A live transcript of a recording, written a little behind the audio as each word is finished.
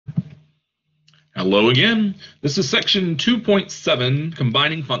Hello again. This is section 2.7,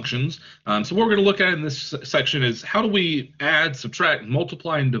 combining functions. So what we're going to look at in this section is how do we add, subtract,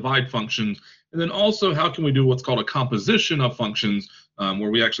 multiply, and divide functions, and then also how can we do what's called a composition of functions,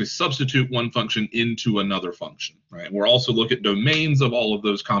 where we actually substitute one function into another function. Right? We'll also look at domains of all of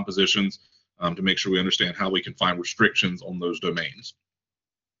those compositions to make sure we understand how we can find restrictions on those domains.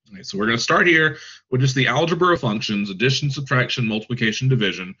 Right, so we're going to start here with just the algebra of functions: addition, subtraction, multiplication,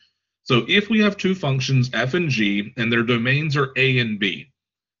 division. So if we have two functions, f and g, and their domains are a and b,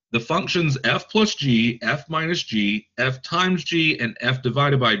 the functions f plus g, f minus g, f times g, and f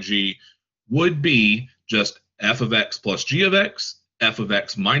divided by g would be just f of x plus g of x, f of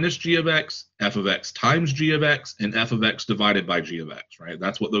x minus g of x, f of x times g of x, and f of x divided by g of x, right?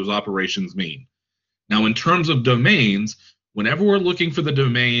 That's what those operations mean. Now, in terms of domains, whenever we're looking for the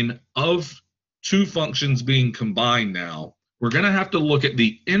domain of two functions being combined now, we're going to have to look at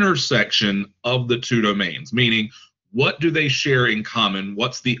the intersection of the two domains, meaning what do they share in common?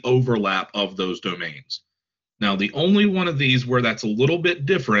 What's the overlap of those domains? Now, the only one of these where that's a little bit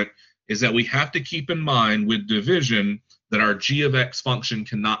different is that we have to keep in mind with division that our g of x function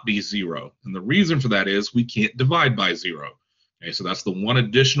cannot be 0. And the reason for that is we can't divide by 0. Okay, so that's the one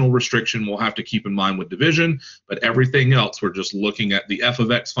additional restriction we'll have to keep in mind with division, but everything else, we're just looking at the f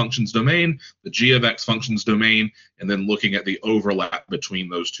of x function's domain, the g of x function's domain, and then looking at the overlap between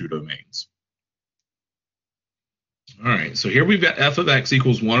those two domains. All right, so here we've got f of x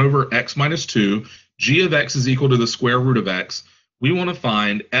equals 1 over x minus 2, g of x is equal to the square root of x. We want to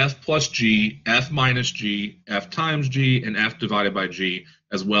find f plus g, f minus g, f times g, and f divided by g,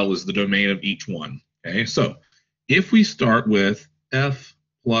 as well as the domain of each one. Okay, so if we start with f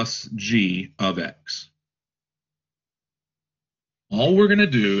plus g of x, all we're going to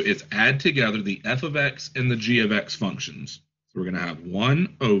do is add together the f of x and the g of x functions. So we're going to have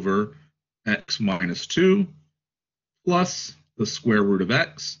 1 over x minus 2 plus the square root of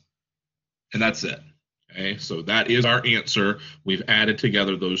x, and that's it. Okay, so that is our answer. We've added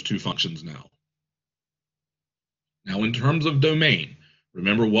together those two functions now. Now, in terms of domain,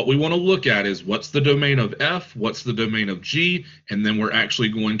 remember what we want to look at is what's the domain of f, what's the domain of g, and then we're actually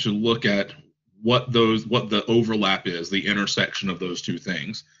going to look at what the overlap is, the intersection of those two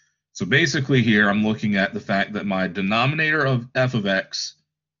things. So basically here I'm looking at the fact that my denominator of f of x,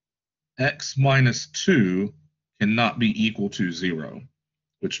 x minus 2, cannot be equal to 0,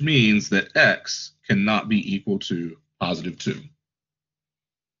 which means that x cannot be equal to positive 2.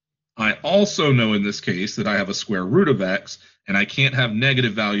 I also know in this case that I have a square root of x, and I can't have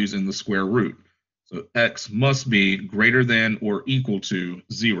negative values in the square root. So x must be greater than or equal to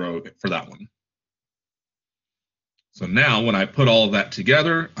 0 for that one. So now when I put all of that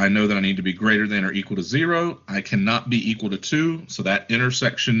together, I know that I need to be greater than or equal to 0. I cannot be equal to 2, so that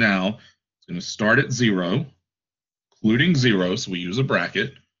intersection now is going to start at 0, including 0, so we use a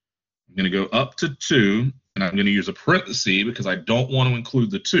bracket. I'm going to go up to 2, and I'm going to use a parenthesis because I don't want to include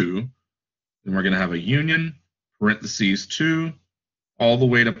the 2. Then we're going to have a union, parentheses 2, all the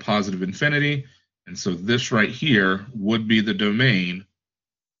way to positive infinity. And so this right here would be the domain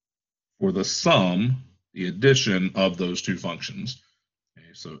for the sum, the addition of those two functions. Okay,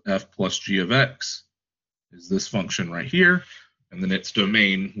 so f plus g of x is this function right here, and then its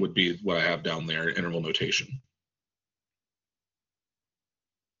domain would be what I have down there, interval notation.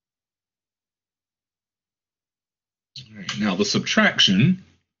 All right, now the subtraction,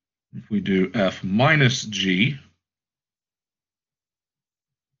 if we do f minus g,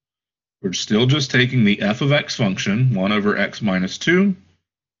 we're still just taking the f of x function, 1 over x minus 2,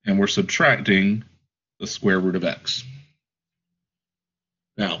 and we're subtracting the square root of x.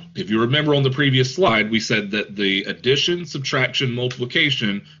 Now, if you remember on the previous slide, we said that the addition, subtraction,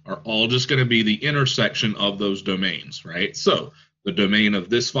 multiplication are all just going to be the intersection of those domains, right? So the domain of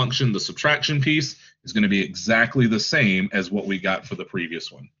this function, the subtraction piece, is going to be exactly the same as what we got for the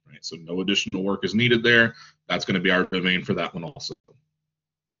previous one, right? So no additional work is needed there. That's going to be our domain for that one also.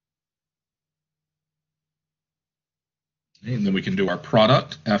 And then we can do our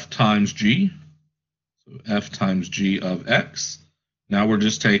product, f times g. So f times g of x. Now we're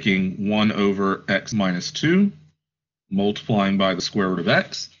just taking 1 over x minus 2, multiplying by the square root of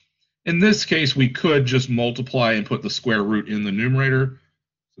x. In this case, we could just multiply and put the square root in the numerator.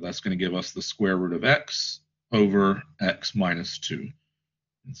 So that's going to give us the square root of x over x minus 2.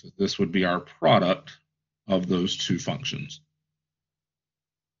 And so this would be our product of those two functions.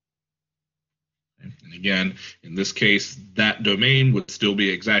 And again, in this case, that domain would still be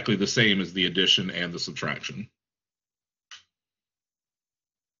exactly the same as the addition and the subtraction.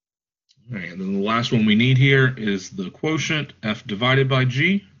 All right, and then the last one we need here is the quotient, f divided by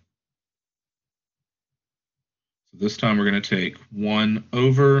g. So this time we're going to take 1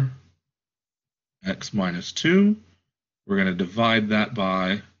 over x minus 2. We're going to divide that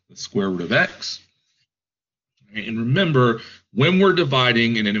by the square root of x. And remember, when we're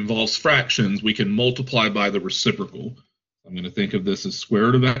dividing and it involves fractions, we can multiply by the reciprocal. I'm going to think of this as square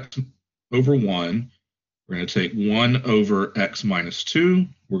root of x over 1. We're going to take 1 over x minus 2.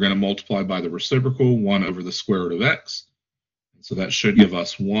 We're going to multiply by the reciprocal, 1 over the square root of x. And so that should give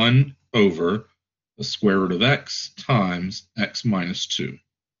us 1 over the square root of x times x minus 2.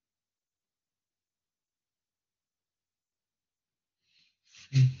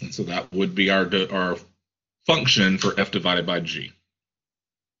 And so that would be our function for f divided by g.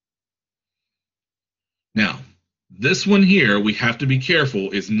 Now, this one here, we have to be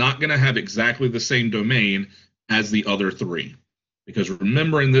careful, is not going to have exactly the same domain as the other three. Because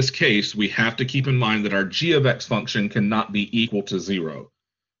remember, in this case, we have to keep in mind that our g of x function cannot be equal to 0.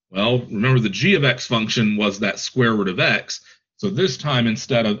 Well, remember the g of x function was that square root of x. So this time,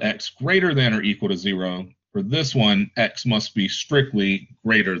 instead of x greater than or equal to 0, for this one, x must be strictly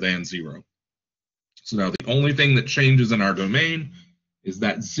greater than 0. So now the only thing that changes in our domain is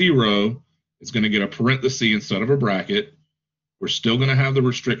that 0 is going to get a parenthesis instead of a bracket. We're still going to have the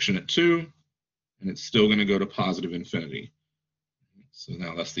restriction at 2, and it's still going to go to positive infinity. So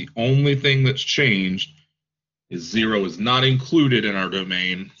now that's the only thing that's changed, is 0 is not included in our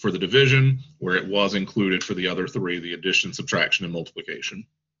domain for the division, where it was included for the other three, the addition, subtraction, and multiplication.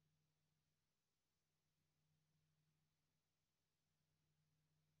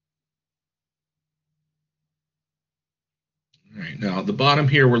 All right, now at the bottom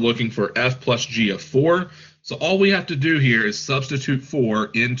here, we're looking for f plus g of 4. So all we have to do here is substitute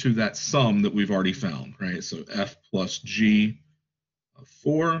 4 into that sum that we've already found, right? So f plus g of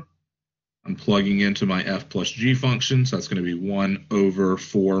 4. I'm plugging into my f plus g function, so that's going to be 1 over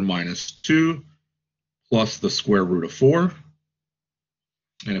 4 minus 2 plus the square root of 4.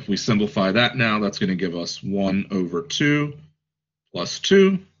 And if we simplify that now, that's going to give us 1 over 2 plus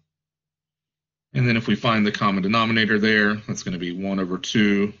 2. And then if we find the common denominator there, that's going to be 1 over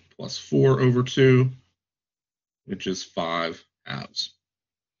 2 plus 4 over 2, which is 5 halves.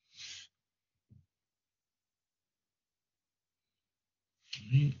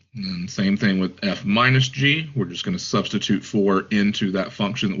 And then same thing with f minus g. We're just going to substitute 4 into that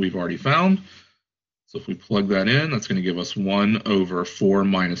function that we've already found. So if we plug that in, that's going to give us 1 over 4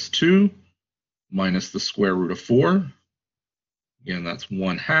 minus 2 minus the square root of 4. Again, that's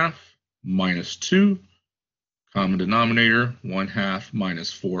 1/2 minus 2. Common denominator, 1/2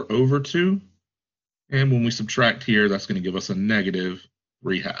 minus 4 over 2. And when we subtract here, that's going to give us a negative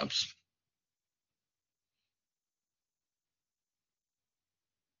 3/2.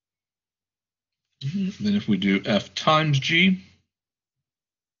 Then if we do f times g,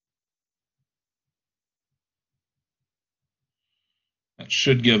 that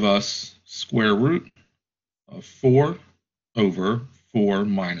should give us square root of 4 over 4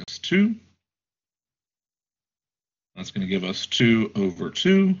 minus 2. That's going to give us 2 over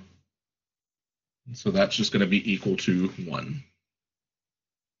 2. And so that's just going to be equal to 1.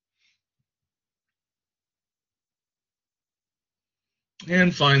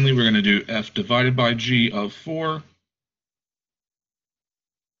 And finally, we're going to do f divided by g of 4.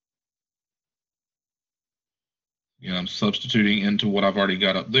 Again, I'm substituting into what I've already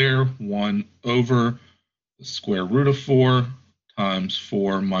got up there, 1 over the square root of 4 times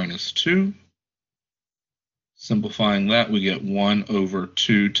 4 minus 2. Simplifying that, we get 1 over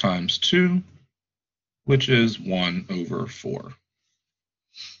 2 times 2, which is 1 over 4.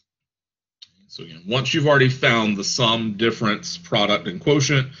 So again, once you've already found the sum, difference, product, and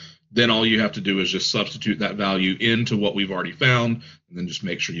quotient, then all you have to do is just substitute that value into what we've already found, and then just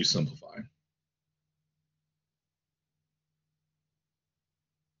make sure you simplify.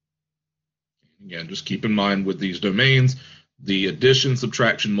 Again, just keep in mind with these domains, the addition,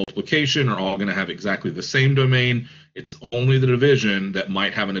 subtraction, multiplication are all going to have exactly the same domain. It's only the division that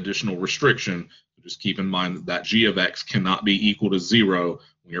might have an additional restriction. Just keep in mind that that g of x cannot be equal to 0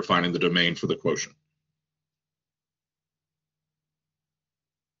 when you're finding the domain for the quotient.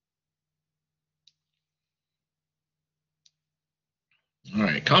 All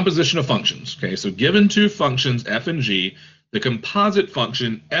right, composition of functions. Okay, so given two functions, f and g, the composite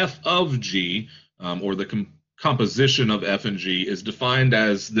function f of g, or the composition of f and g, is defined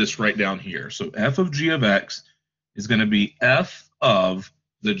as this right down here. So f of g of x is going to be f of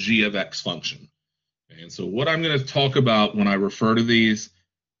the g of x function. Okay, and so what I'm going to talk about when I refer to these,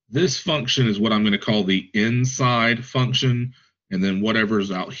 this function is what I'm going to call the inside function. And then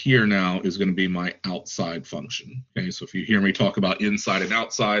whatever's out here now is going to be my outside function. Okay, so if you hear me talk about inside and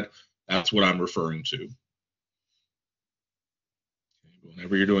outside, that's what I'm referring to.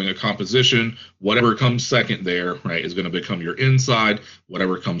 Whenever you're doing a composition, whatever comes second there, right, is going to become your inside.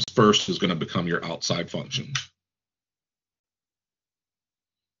 Whatever comes first is going to become your outside function.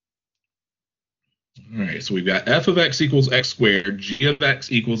 All right, so we've got f of x equals x squared, g of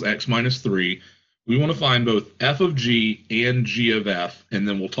x equals x minus 3. We want to find both f of g and g of f, and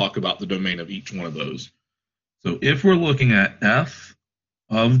then we'll talk about the domain of each one of those. So if we're looking at f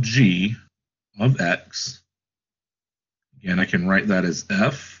of g of x, again, I can write that as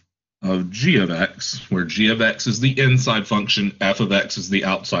f of g of x, where g of x is the inside function, f of x is the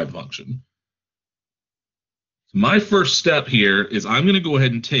outside function. So my first step here is I'm going to go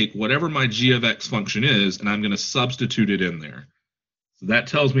ahead and take whatever my g of x function is, and I'm going to substitute it in there. So that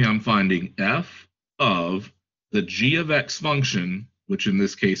tells me I'm finding f of the g of x function, which in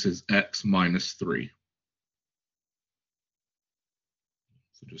this case is x minus 3.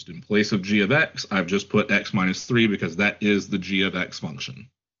 So just in place of g of x, I've just put x minus 3 because that is the g of x function.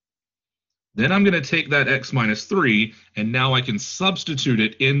 Then I'm going to take that x minus 3, and now I can substitute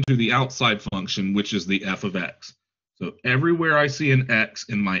it into the outside function, which is the f of x. So everywhere I see an x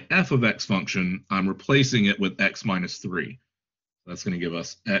in my f of x function, I'm replacing it with x minus 3. So that's going to give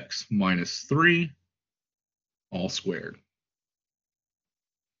us x minus 3 all squared.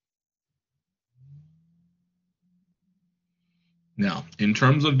 Now, in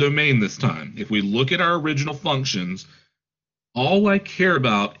terms of domain this time, if we look at our original functions, all I care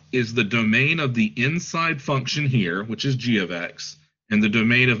about is the domain of the inside function here, which is g of x, and the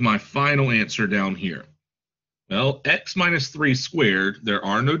domain of my final answer down here. Well, x minus 3 squared, there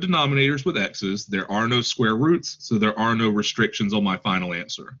are no denominators with x's, there are no square roots, so there are no restrictions on my final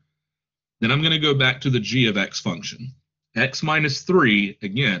answer. Then I'm going to go back to the g of x function. X minus 3,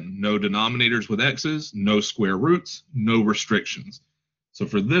 again, no denominators with x's, no square roots, no restrictions. So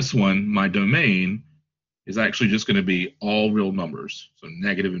for this one, my domain is actually just going to be all real numbers. So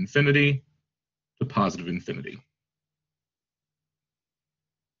negative infinity to positive infinity.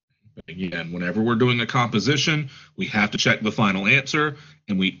 But again, whenever we're doing a composition, we have to check the final answer,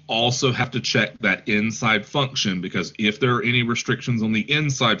 and we also have to check that inside function, because if there are any restrictions on the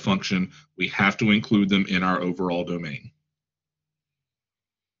inside function, we have to include them in our overall domain.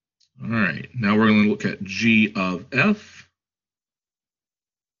 All right, now we're going to look at g of f.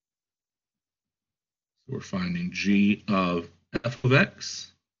 So we're finding g of f of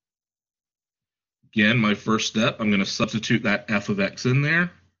x. Again, my first step, I'm going to substitute that f of x in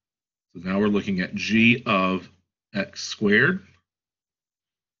there. So now we're looking at g of x squared.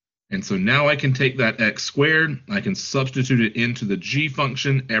 And so now I can take that x squared, I can substitute it into the g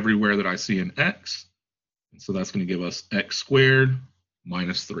function everywhere that I see an x. And so that's going to give us x squared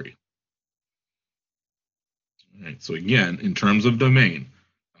minus 3. All right, so again, in terms of domain,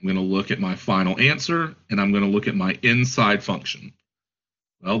 I'm going to look at my final answer, and I'm going to look at my inside function.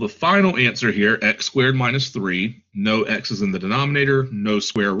 Well, the final answer here, x squared minus 3, no x's in the denominator, no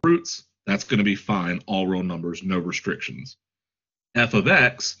square roots, that's going to be fine, all real numbers, no restrictions. F of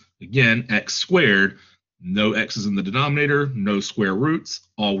x, again, x squared, no x's in the denominator, no square roots,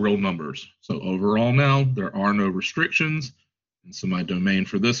 all real numbers. So overall now, there are no restrictions, and so my domain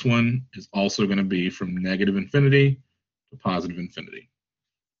for this one is also going to be from negative infinity to positive infinity.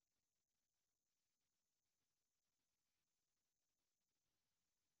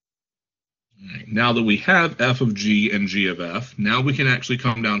 Right, now that we have f of g and g of f, now we can actually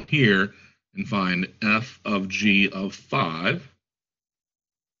come down here and find f of g of 5.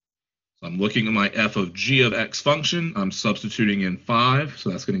 So I'm looking at my f of g of x function. I'm substituting in 5, so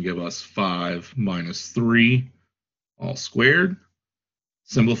that's going to give us 5 minus 3 all squared.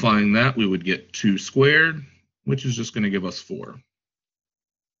 Simplifying that, we would get 2 squared, which is just going to give us 4.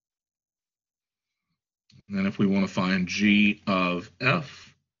 And then if we want to find g of f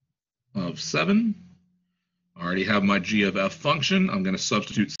of 7, I already have my g of f function. I'm going to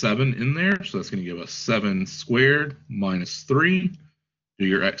substitute 7 in there, so that's going to give us 7 squared minus 3. Do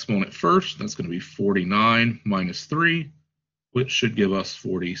your exponent first. That's going to be 49 minus 3, which should give us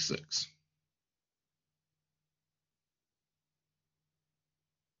 46.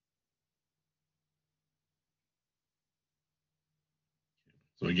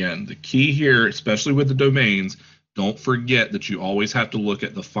 So again, the key here, especially with the domains, don't forget that you always have to look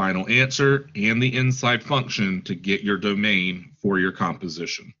at the final answer and the inside function to get your domain for your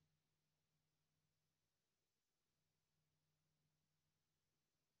composition.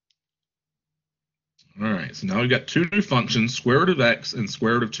 All right, so now we've got two new functions, square root of x and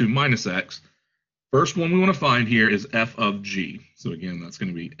square root of 2 minus x. First one we want to find here is f of g. So again, that's going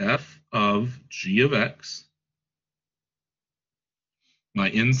to be f of g of x. My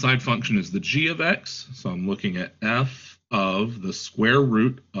inside function is the g of x, so I'm looking at f of the square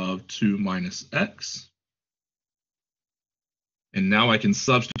root of 2 minus x. And now I can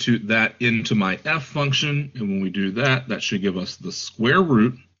substitute that into my f function. And when we do that, that should give us the square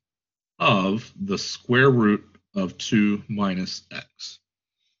root of the square root of 2 minus x.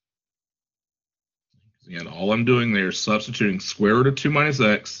 Again, all I'm doing there is substituting square root of 2 minus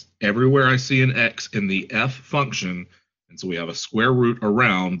x everywhere I see an x in the f function. And so we have a square root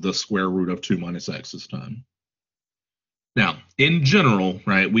around the square root of 2 minus x this time. Now, in general,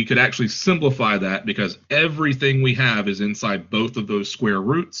 right, we could actually simplify that because everything we have is inside both of those square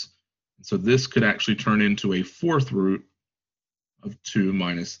roots. So this could actually turn into a fourth root of 2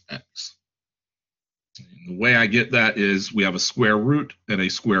 minus x. And the way I get that is we have a square root and a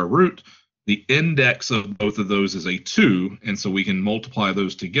square root. The index of both of those is a 2, and so we can multiply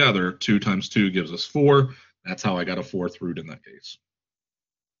those together. 2 times 2 gives us 4. That's how I got a fourth root in that case.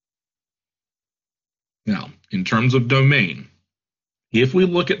 Now, in terms of domain, if we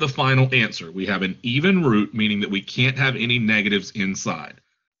look at the final answer, we have an even root, meaning that we can't have any negatives inside.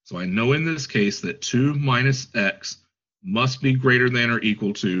 So I know in this case that 2 minus x must be greater than or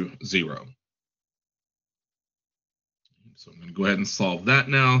equal to 0. So I'm going to go ahead and solve that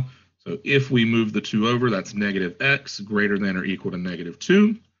now. So if we move the 2 over, that's negative x greater than or equal to negative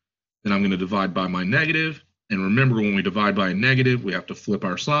 2. Then I'm going to divide by my negative. And remember, when we divide by a negative, we have to flip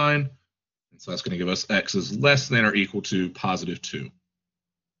our sign. And so that's going to give us x is less than or equal to positive 2.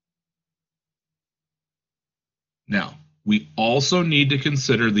 Now, we also need to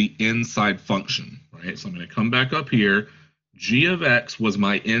consider the inside function, right? So I'm going to come back up here. G of x was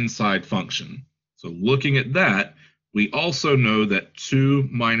my inside function. So looking at that, we also know that 2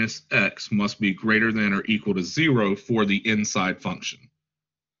 minus x must be greater than or equal to 0 for the inside function.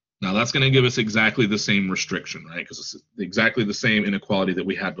 Now that's going to give us exactly the same restriction, right? Because it's exactly the same inequality that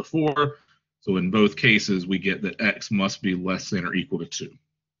we had before. So in both cases, we get that x must be less than or equal to 2.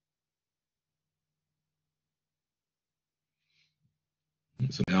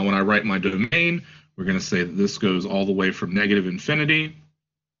 So now when I write my domain, we're going to say that this goes all the way from negative infinity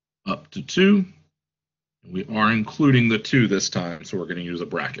up to 2. We are including the 2 this time, so we're going to use a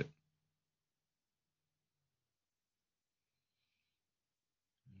bracket.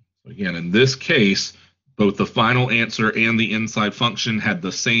 So again, in this case, both the final answer and the inside function had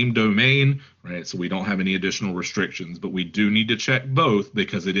the same domain, right? So we don't have any additional restrictions, but we do need to check both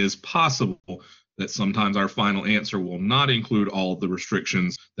because it is possible that sometimes our final answer will not include all of the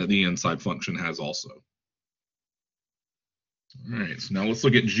restrictions that the inside function has also. All right, so now let's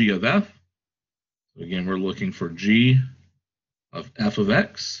look at g of f. So again, we're looking for g of f of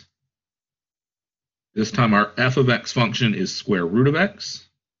x. This time our f of x function is square root of x.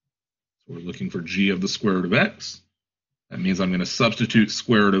 So we're looking for g of the square root of x. That means I'm going to substitute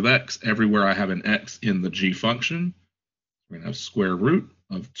square root of x everywhere I have an x in the g function. We're going to have square root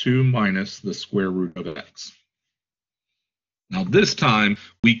of 2 minus the square root of x. Now this time,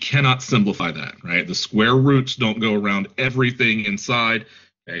 we cannot simplify that, right? The square roots don't go around everything inside.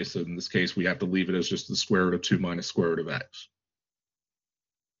 Okay, so in this case, we have to leave it as just the square root of 2 minus square root of x.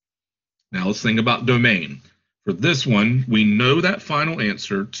 Now let's think about domain. For this one, we know that final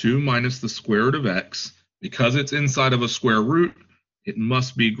answer, 2 minus the square root of x, because it's inside of a square root, it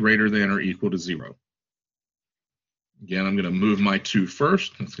must be greater than or equal to 0. Again, I'm going to move my 2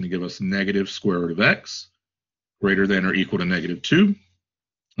 first. That's going to give us negative square root of x, greater than or equal to negative 2.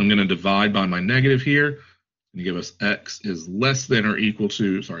 I'm going to divide by my negative here. And give us x is less than or equal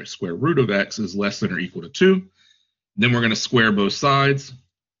to, square root of x is less than or equal to 2. Then we're going to square both sides.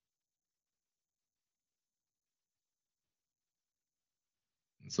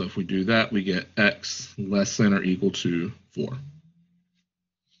 And so if we do that, we get x less than or equal to 4.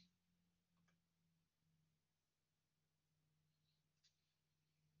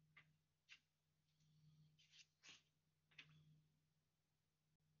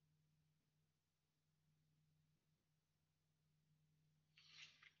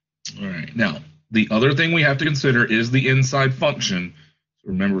 All right, now the other thing we have to consider is the inside function.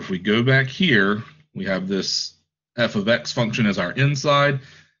 Remember, if we go back here, we have this f of x function as our inside.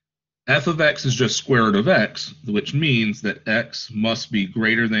 F of x is just square root of x, which means that x must be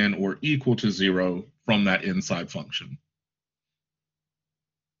greater than or equal to 0 from that inside function.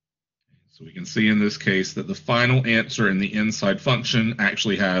 So we can see in this case that the final answer and the inside function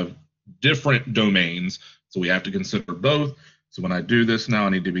actually have different domains. So we have to consider both. So when I do this now, I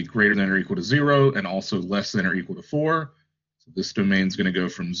need to be greater than or equal to 0 and also less than or equal to 4. So this domain is going to go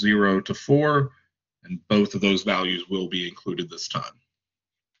from 0 to 4, and both of those values will be included this time.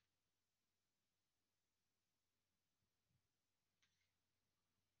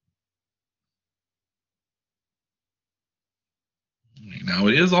 Now,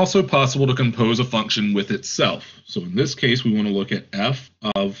 it is also possible to compose a function with itself. So in this case, we want to look at f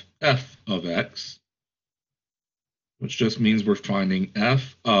of x, which just means we're finding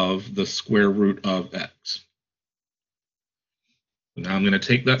f of the square root of x. So now I'm going to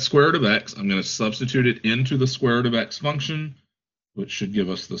take that square root of x, I'm going to substitute it into the square root of x function, which should give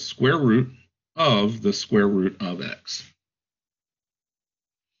us the square root of the square root of x.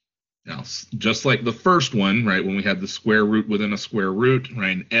 Now, just like the first one, right, when we had the square root within a square root,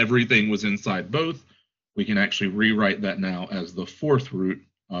 right, and everything was inside both, we can actually rewrite that now as the fourth root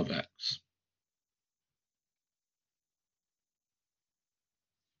of x.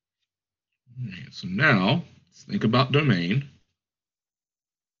 All right, so now, let's think about domain.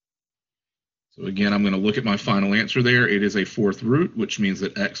 So again, I'm going to look at my final answer there. It is a fourth root, which means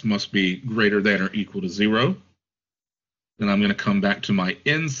that x must be greater than or equal to 0. Then I'm going to come back to my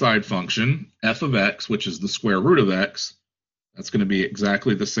inside function, f of x, which is the square root of x. That's going to be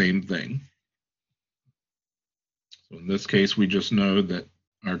exactly the same thing. So in this case, we just know that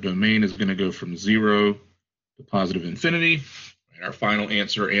our domain is going to go from 0 to positive infinity. And our final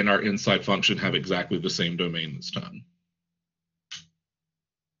answer and our inside function have exactly the same domain this time.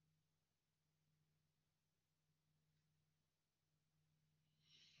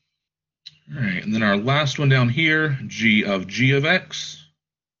 All right, and then our last one down here, g of x.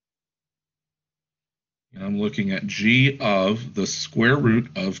 And I'm looking at g of the square root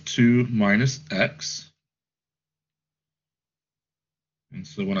of 2 minus x. And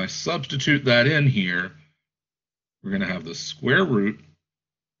so when I substitute that in here, we're going to have the square root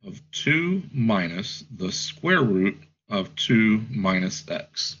of 2 minus the square root of 2 minus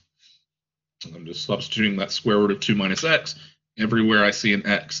x. And I'm just substituting that square root of 2 minus x everywhere I see an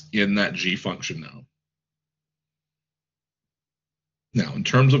x in that g function now. Now, in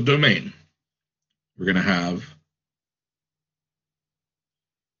terms of domain, we're going to have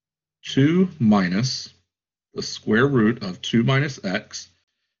 2 minus the square root of 2 minus x.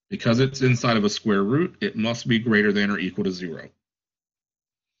 Because it's inside of a square root, it must be greater than or equal to 0.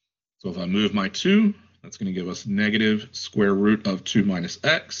 So if I move my 2, that's going to give us negative square root of 2 minus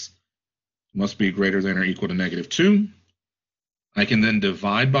x. Must be greater than or equal to negative 2. I can then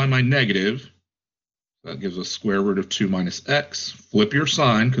divide by my negative. That gives us square root of 2 minus x. Flip your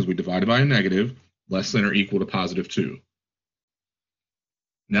sign because we divided by a negative, less than or equal to positive 2.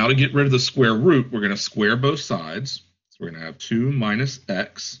 Now to get rid of the square root, we're going to square both sides. So we're going to have 2 minus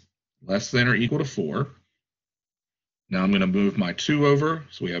x less than or equal to 4. Now I'm going to move my 2 over.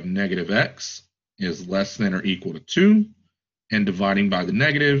 So we have negative x is less than or equal to 2. And dividing by the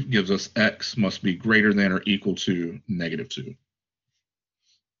negative gives us x must be greater than or equal to negative 2.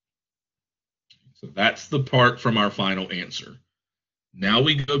 So that's the part from our final answer. Now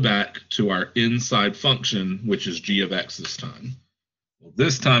we go back to our inside function, which is g of x this time. Well,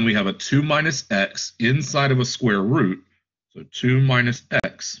 this time we have a 2 minus x inside of a square root. So 2 minus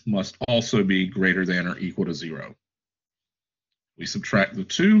x must also be greater than or equal to 0. We subtract the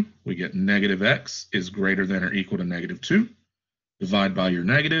 2, we get negative x is greater than or equal to negative 2. Divide by your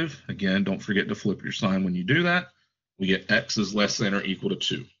negative. Again, don't forget to flip your sign when you do that. We get x is less than or equal to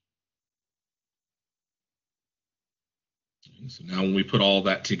 2. So now when we put all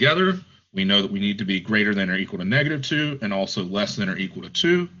that together, we know that we need to be greater than or equal to negative 2 and also less than or equal to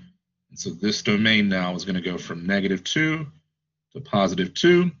 2. And so this domain now is going to go from negative 2 to positive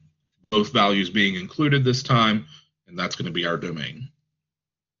 2, both values being included this time, and that's going to be our domain.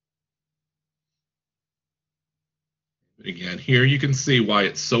 But again, here you can see why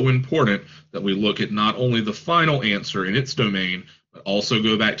it's so important that we look at not only the final answer in its domain, but also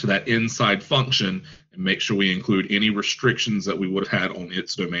go back to that inside function and make sure we include any restrictions that we would have had on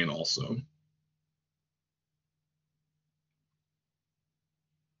its domain also.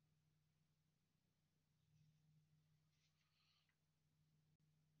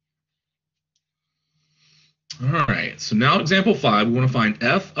 All right, so now example 5, we want to find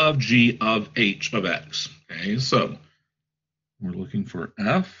f of g of h of x. Okay, so we're looking for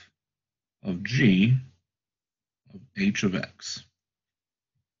f of g of h of x.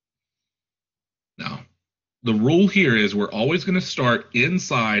 Now, the rule here is we're always going to start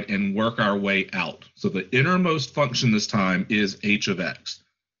inside and work our way out. So the innermost function this time is h of x.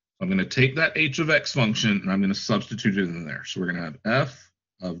 I'm going to take that h of x function and I'm going to substitute it in there. So we're going to have f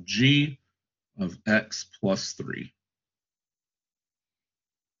of g of x plus 3.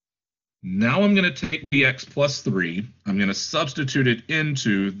 Now I'm going to take the x plus 3, I'm going to substitute it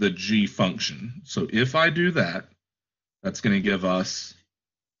into the g function. So if I do that, that's going to give us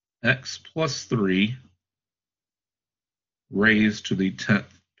x plus 3 raised to the 10th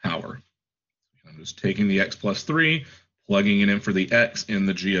power. I'm just taking the x plus 3, plugging it in for the x in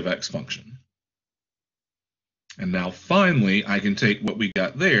the g of x function. And now finally, I can take what we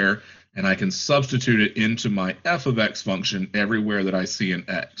got there and I can substitute it into my f of x function everywhere that I see an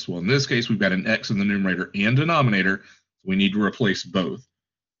x. Well, in this case, we've got an x in the numerator and denominator. So we need to replace both.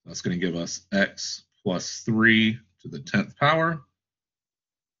 That's going to give us x plus 3 to the 10th power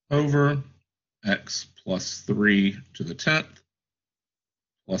over x plus 3 to the 10th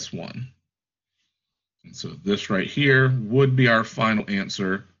plus 1. And so this right here would be our final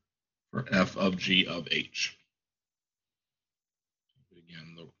answer for f of g of h.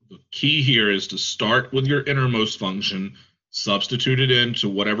 Again, the key here is to start with your innermost function, substitute it into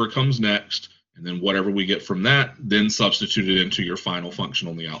whatever comes next, and then whatever we get from that, then substitute it into your final function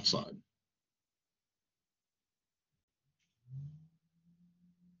on the outside.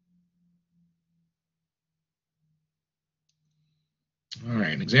 All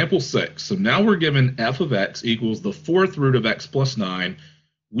right, example 6. So now we're given f of x equals the 4th root of x plus 9.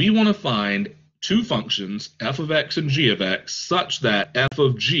 We want to find two functions, f of x and g of x, such that f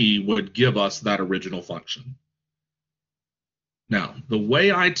of g would give us that original function. Now, the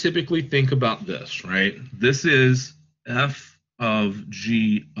way I typically think about this, right, this is f of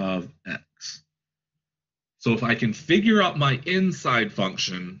g of x. So if I can figure out my inside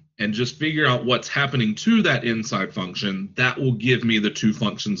function and just figure out what's happening to that inside function, that will give me the two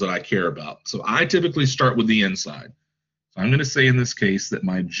functions that I care about. So I typically start with the inside. So I'm going to say in this case that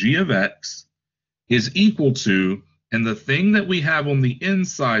my g of x is equal to, and the thing that we have on the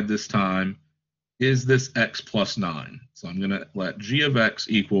inside this time is this x plus 9. So I'm going to let g of x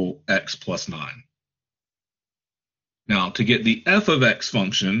equal x plus 9. Now, to get the f of x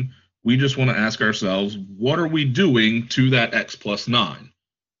function, we just want to ask ourselves, what are we doing to that x plus 9?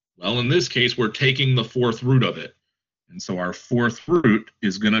 Well, in this case, we're taking the 4th root of it. And so our 4th root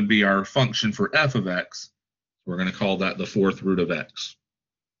is going to be our function for f of x. We're going to call that the 4th root of x.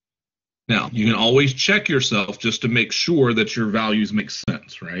 Now, you can always check yourself just to make sure that your values make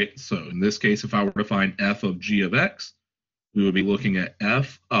sense, right? So in this case, if I were to find f of g of x, we would be looking at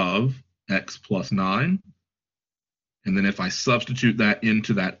f of x plus 9. And then if I substitute that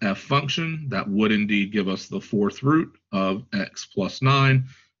into that f function, that would indeed give us the 4th root of x plus 9,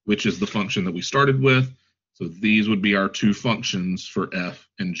 which is the function that we started with. So these would be our two functions for f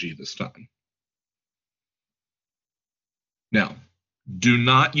and g this time. Now, do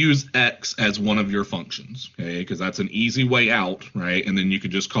not use x as one of your functions, okay? Because that's an easy way out, right? And then you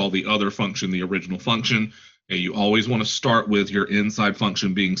could just call the other function the original function. Okay? You always want to start with your inside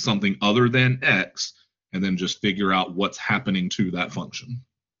function being something other than x, and then just figure out what's happening to that function.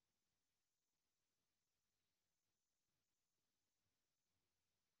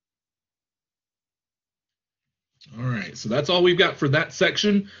 All right, so that's all we've got for that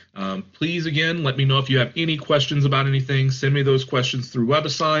section. Please, again, let me know if you have any questions about anything. Send me those questions through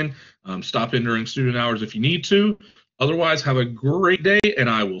WebAssign. Stop in during student hours if you need to. Otherwise, have a great day, and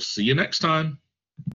I will see you next time.